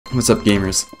What's up,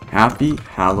 gamers? Happy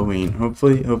Halloween.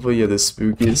 Hopefully you have the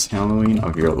spookiest Halloween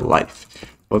of your life.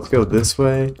 Let's go this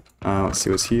way. Let's see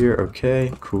what's here.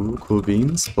 Okay, cool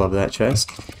beans. Love that chest.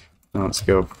 Now let's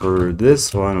go for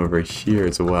this one over here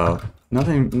as well.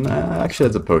 Nothing, nah, actually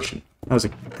that's a potion. That was a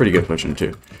pretty good potion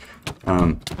too.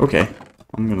 Okay.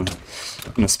 I'm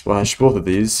gonna splash both of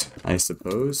these, I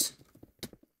suppose.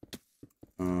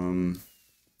 I'm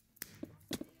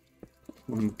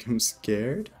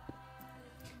scared.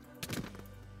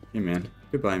 Hey man,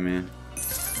 goodbye man.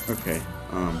 Okay,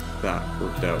 that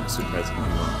worked out surprisingly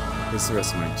well. Where's the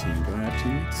rest of my team? Do I have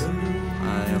teammates?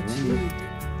 I have one.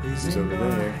 Who's over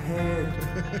there?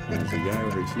 And there's a guy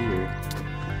over here.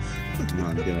 Now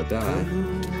I'm gonna die.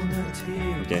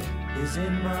 Okay.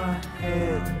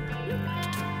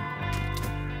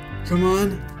 Come on!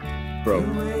 Bro.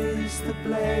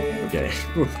 Okay.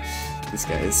 This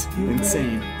guy is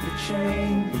insane.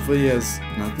 Hopefully he has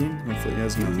nothing.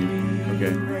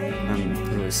 Okay. I'm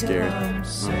really scared. I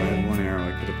had one arrow,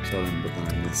 I could have killed him, but then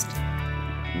I missed.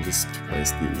 And just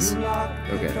placed these.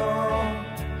 Okay.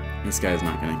 This guy's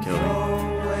not gonna kill me.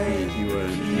 He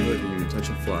wouldn't even touch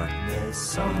a fly.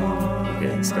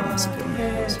 Okay, this guy wants to kill me.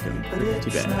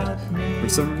 Too bad. For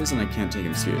some reason, I can't take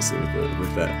him seriously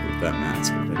with that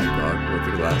mask, with that dog, with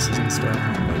the glasses and stuff. I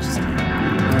just can't.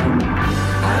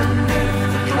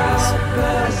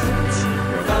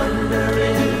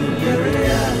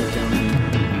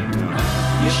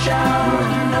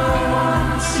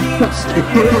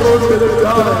 Okay,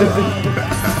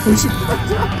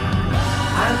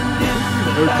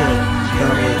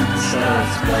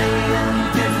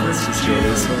 let's just go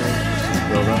this way. Just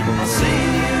go up and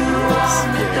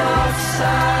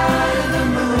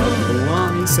I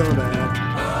want me so bad.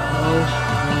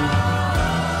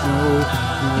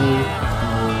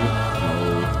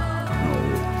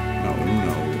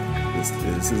 No.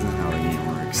 This isn't how the game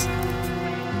works.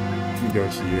 Let me go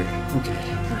here. Okay.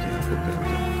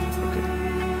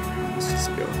 Let's just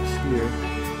go here.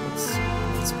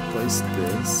 Let's place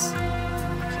this.